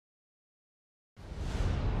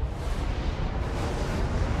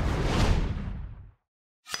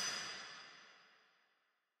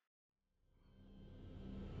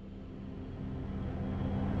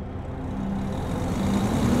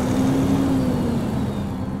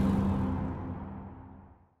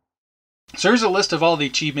So here's a list of all the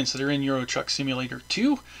achievements that are in Euro Truck Simulator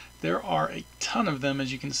 2. There are a ton of them,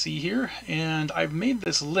 as you can see here, and I've made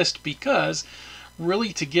this list because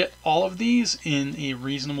really to get all of these in a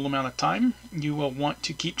reasonable amount of time, you will want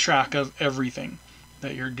to keep track of everything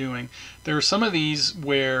that you're doing. There are some of these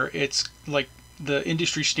where it's like the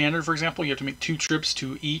industry standard, for example, you have to make 2 trips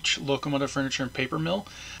to each locomotive, furniture, and paper mill.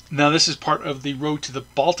 Now this is part of the Road to the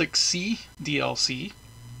Baltic Sea DLC.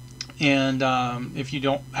 And if you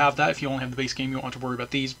don't have that, if you only have the base game, you won't have to worry about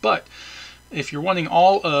these. But if you're wanting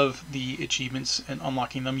all of the achievements and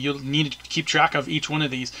unlocking them, you'll need to keep track of each one of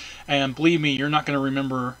these. And believe me, you're not going to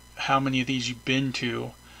remember how many of these you've been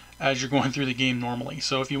to as you're going through the game normally.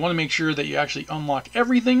 So if you want to make sure that you actually unlock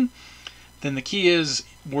everything, then the key is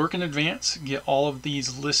work in advance, get all of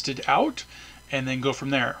these listed out, and then go from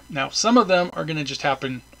there. Now, some of them are going to just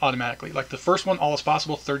happen automatically. Like the first one, all is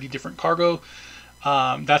possible, 30 different cargo.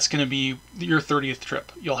 That's going to be your 30th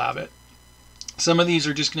trip. You'll have it. Some of these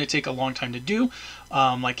are just going to take a long time to do,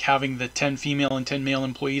 like having the 10 female and 10 male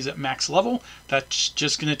employees at max level. That's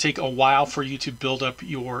just going to take a while for you to build up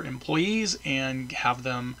your employees and have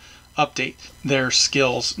them update their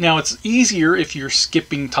skills. Now, it's easier if you're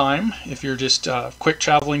skipping time, if you're just quick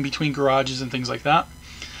traveling between garages and things like that.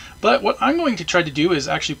 But what I'm going to try to do is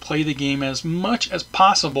actually play the game as much as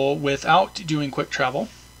possible without doing quick travel.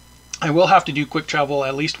 I will have to do quick travel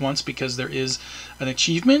at least once because there is an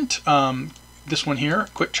achievement. This one here,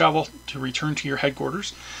 quick travel to return to your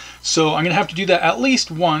headquarters. So I'm going to have to do that at least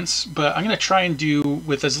once, but I'm going to try and do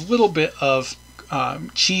with as little bit of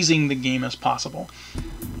cheesing the game as possible.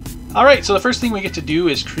 All right, so the first thing we get to do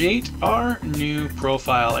is create our new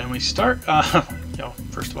profile, and we start.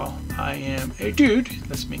 First of all, I am a dude.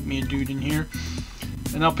 Let's make me a dude in here,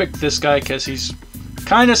 and I'll pick this guy because he's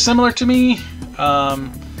kind of similar to me.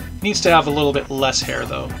 Needs to have a little bit less hair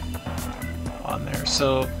though on there.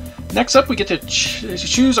 So next up we get to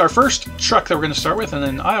choose our first truck that we're going to start with, and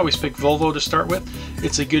then I always pick Volvo to start with.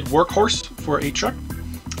 It's a good workhorse for a truck.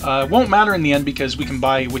 It won't matter in the end because we can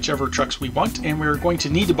buy whichever trucks we want, and we're going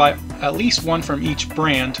to need to buy at least one from each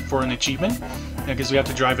brand for an achievement because we have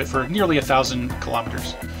to drive it for nearly 1,000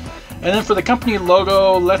 kilometers. And then for the company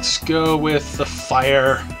logo, let's go with the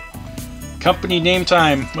Fire. Company name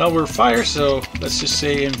time. Well, we're Fire, so let's just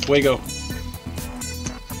say in Fuego.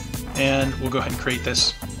 And we'll go ahead and create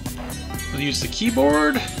this. We'll use the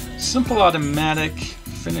keyboard, simple automatic,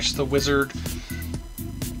 finish the wizard.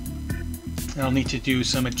 And I'll need to do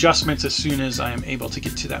some adjustments as soon as I am able to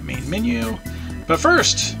get to that main menu. But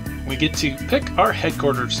first, we get to pick our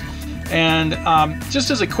headquarters. And just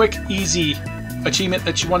as a quick, easy achievement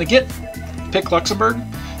that you want to get, pick Luxembourg.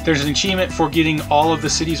 There's an achievement for getting all of the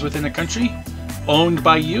cities within a country owned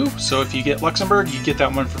by you. So if you get Luxembourg, you get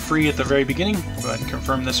that one for free at the very beginning. Go ahead and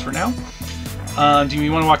confirm this for now. Do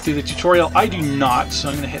you want to walk through the tutorial? I do not, so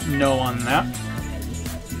I'm going to hit no on that.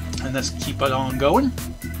 And let's keep it on going.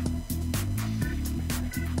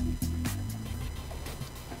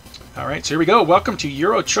 Alright, so here we go. Welcome to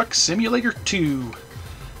Euro Truck Simulator 2.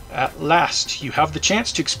 At last, you have the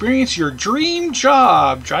chance to experience your dream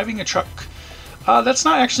job, driving a truck. That's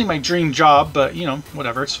not actually my dream job, but, you know,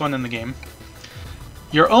 whatever. It's fun in the game.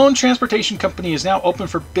 Your own transportation company is now open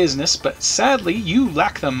for business, but sadly, you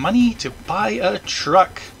lack the money to buy a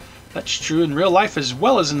truck. That's true in real life as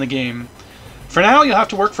well as in the game. For now, you'll have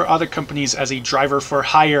to work for other companies as a driver for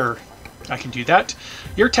hire. I can do that.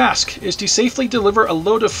 Your task is to safely deliver a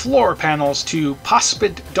load of floor panels to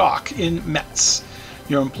Pospid Dock in Metz.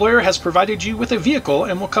 Your employer has provided you with a vehicle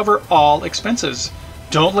and will cover all expenses.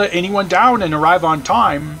 Don't let anyone down and arrive on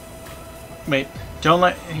time. Wait, don't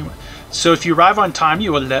let anyone... So if you arrive on time,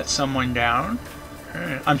 you will let someone down?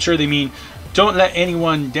 I'm sure they mean, don't let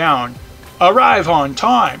anyone down. Arrive on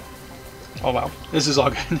time. Oh, wow. This is all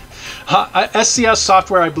good. SCS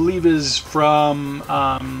software, I believe, is from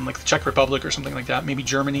like the Czech Republic or something like that. Maybe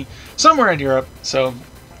Germany. Somewhere in Europe. So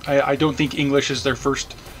I don't think English is their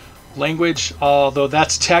first language. Although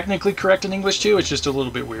that's technically correct in English, too. It's just a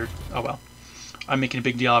little bit weird. Oh, well. I'm making a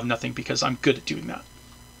big deal out of nothing because I'm good at doing that.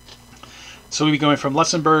 So we'll be going from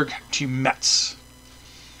Luxembourg to Metz.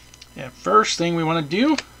 Yeah, first thing we want to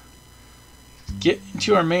do, get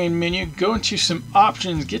into our main menu, go into some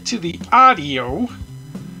options, get to the audio,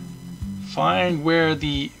 find where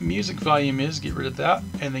the music volume is, get rid of that,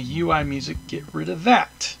 and the UI music, get rid of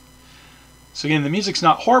that. So again, the music's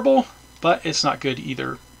not horrible, but it's not good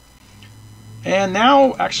either. And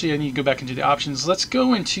now, actually I need to go back into the options. Let's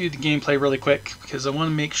go into the gameplay really quick because I want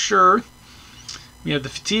to make sure we have the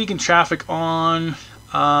fatigue and traffic on.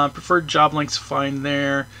 Preferred job lengths fine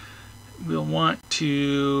there. We'll want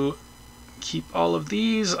to keep all of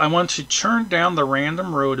these. I want to turn down the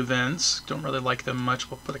random road events. Don't really like them much.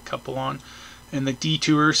 We'll put a couple on. And the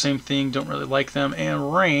detour, same thing. Don't really like them.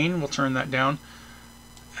 And rain, we'll turn that down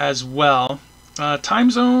as well. Time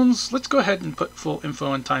zones, let's go ahead and put full info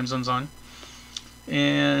on time zones on.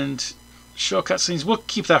 And show cutscenes, we'll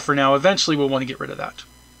keep that for now. Eventually we'll want to get rid of that.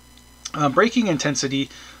 Braking intensity,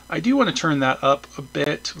 I do want to turn that up a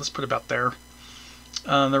bit. Let's put it about there.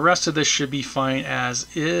 The rest of this should be fine as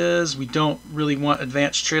is. We don't really want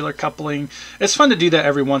advanced trailer coupling. It's fun to do that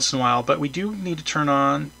every once in a while, but we do need to turn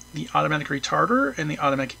on the automatic retarder and the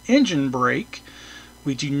automatic engine brake.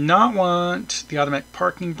 We do not want the automatic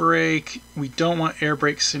parking brake. We don't want air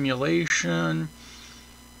brake simulation.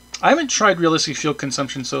 I haven't tried realistic fuel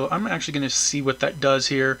consumption, so I'm actually going to see what that does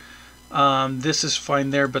here. This is fine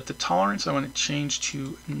there, but the tolerance I want to change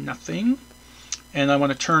to nothing. And I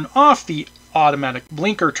want to turn off the automatic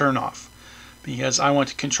blinker turn off because I want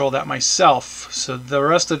to control that myself. So the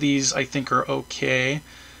rest of these I think are okay.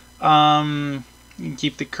 You can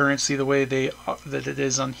keep the currency the way that it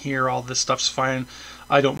is on here. All this stuff's fine.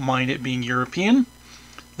 I don't mind it being European.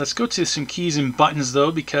 Let's go to some keys and buttons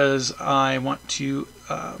though, because I want to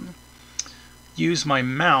use my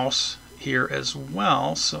mouse here as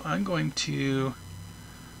well. So I'm going to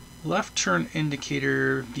left turn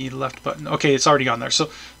indicator, the left button. Okay, it's already on there.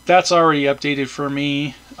 So that's already updated for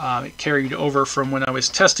me. It carried over from when I was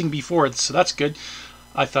testing before, so that's good.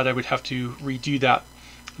 I thought I would have to redo that.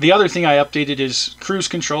 The other thing I updated is cruise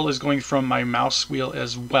control is going from my mouse wheel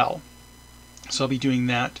as well. So I'll be doing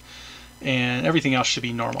that, and everything else should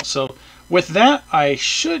be normal. So with that, I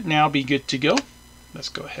should now be good to go. Let's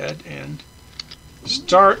go ahead and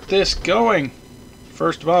start this going.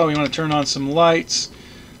 First of all, we want to turn on some lights.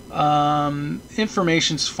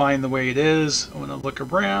 Information's fine the way it is. I want to look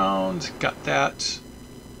around. Got that.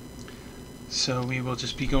 So we will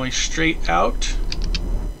just be going straight out.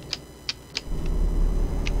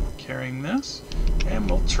 Carrying this. And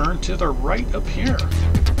we'll turn to the right up here.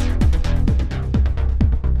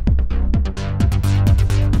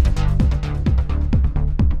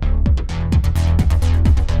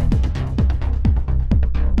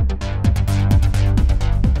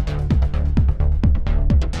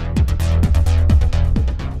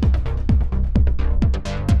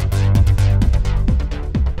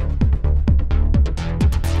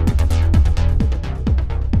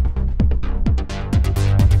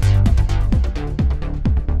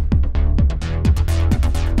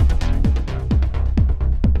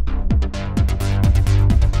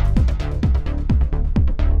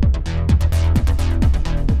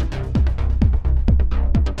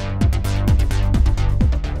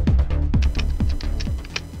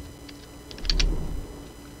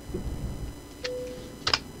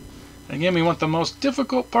 Again, we want the most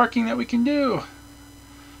difficult parking that we can do.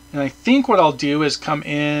 And I think what I'll do is come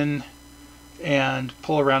in and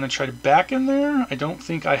pull around and try to back in there. I don't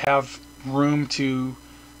think I have room to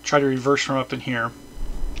try to reverse from up in here.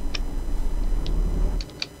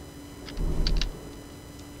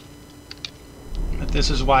 But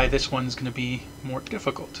this is why this one's going to be more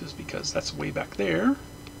difficult, is because that's way back there.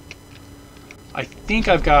 I think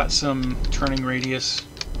I've got some turning radius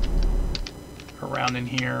around in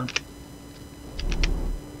here.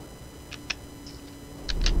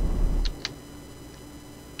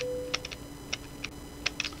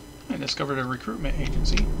 I discovered a recruitment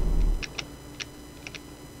agency.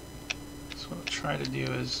 So what I'll try to do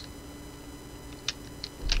is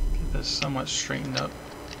get this somewhat straightened up.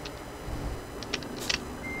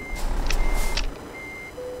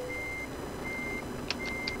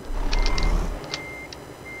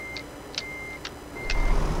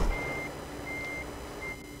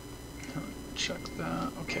 Check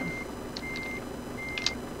that. Okay.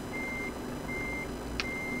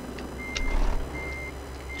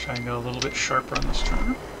 Try and go a little bit sharper on this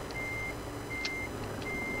turn.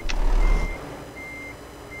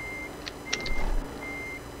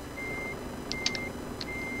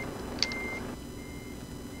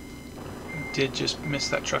 I did just miss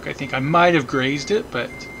that truck. I think I might have grazed it, but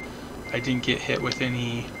I didn't get hit with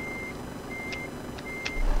any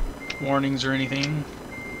warnings or anything.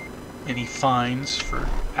 Any fines for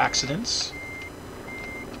accidents.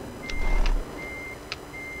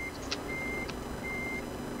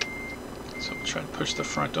 So we'll try to push the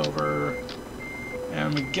front over,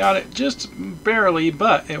 and we got it just barely,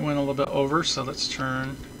 but it went a little bit over, so let's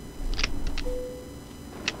turn.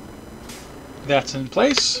 That's in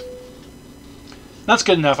place. That's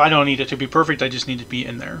good enough. I don't need it to be perfect, I just need it to be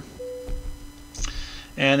in there.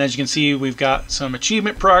 And as you can see, we've got some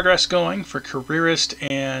achievement progress going for careerist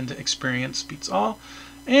and experience beats all.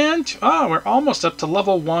 And we're almost up to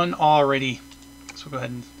level 1 already. So we'll go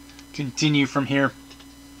ahead and continue from here.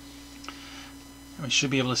 We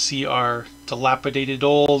should be able to see our dilapidated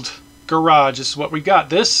old garage. This is what we've got.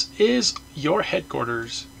 This is your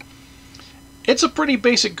headquarters. It's a pretty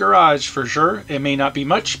basic garage for sure. It may not be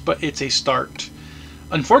much, but it's a start.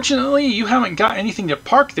 Unfortunately, you haven't got anything to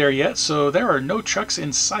park there yet, so there are no trucks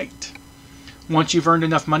in sight. Once you've earned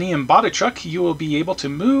enough money and bought a truck, you will be able to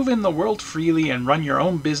move in the world freely and run your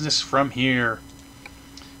own business from here.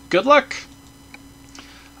 Good luck!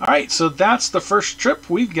 Alright, so that's the first trip.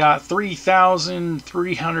 We've got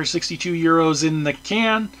 3,362 euros in the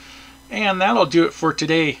can, and that'll do it for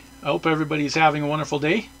today. I hope everybody's having a wonderful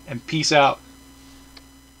day, and peace out.